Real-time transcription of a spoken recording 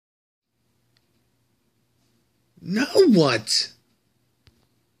Now what?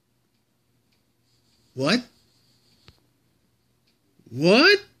 What?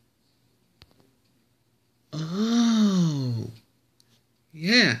 What? Oh.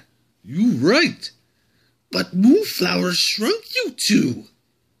 Yeah, you right. But Moonflower shrunk you too.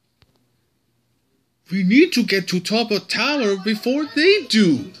 We need to get to top of tower before they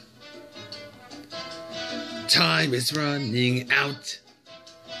do. Time is running out.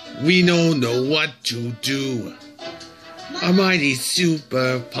 We don't know what to do. Our mighty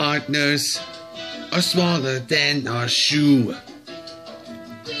super partners are smaller than our shoe.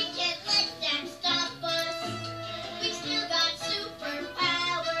 We can't let them stop us. We still got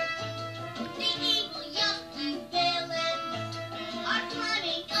superpower. The evil yucky villains are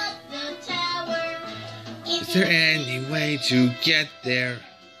climbing up the tower. Is there any way to get there?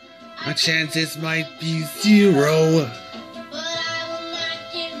 Our chances might be 0. But I will not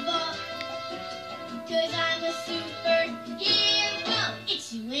give up, 'cause I'm a superhero.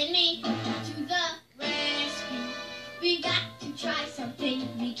 It's you and me to the rescue. We got to try something,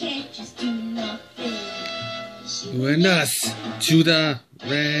 we can't just do nothing. You and us to the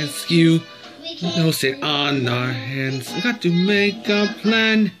rescue. We No sit on our hands. We got to make a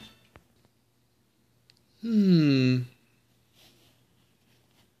plan.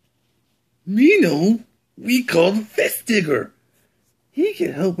 Mino, we called Fist Digger. He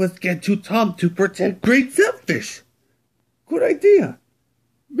can help us get to top to protect Great Selfish. Good idea.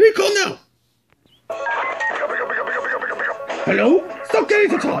 We call now. Hello? Stop getting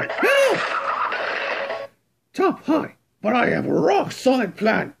to Top. Help! Top, hi. But I have a rock solid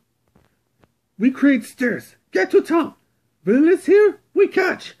plan. We create stairs. Get to top. Villains here, we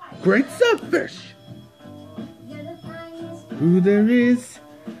catch Great Selfish. Who there is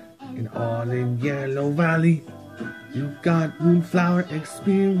and all in Yellow Valley. You got Moonflower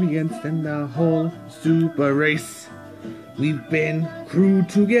experience and the whole super race. We've been crewed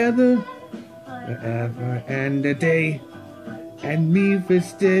together forever and a day. And me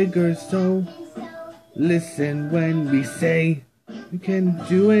Fist Digger, so listen when we say you can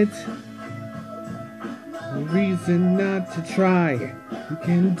do it. No reason not to try. You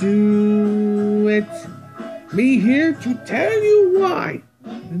can do it. Me here to tell you why.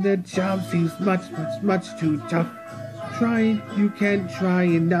 And the job seems much too tough. Try it, you can't try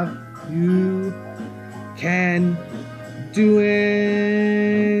enough. You can do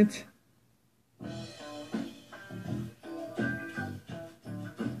it.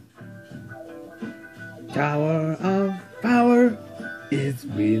 Tower of Power is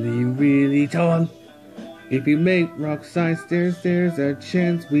really tall. If you make rock-sized stairs, there's a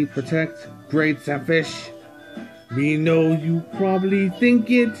chance we protect Great Selfish. We know you probably think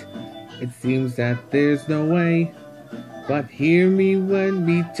it. It seems that there's no way. But hear me when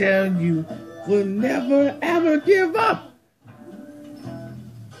we tell you, we'll never ever give up.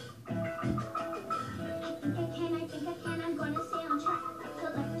 I'm gonna stay on track.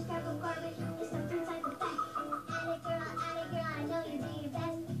 Collect your stack of garbage, it's stuffed inside the bag. Attic girl, I know you do your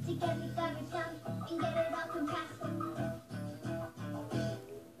best to get the garbage done and get it off the task.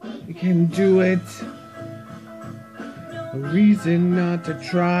 You can do it. A reason not to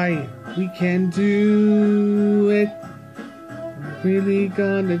try. We can do it. We're really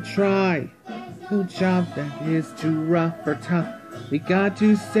gonna try. No job that is too rough or tough. We got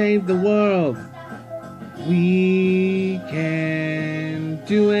to save the world. We can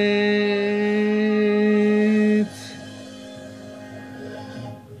do it.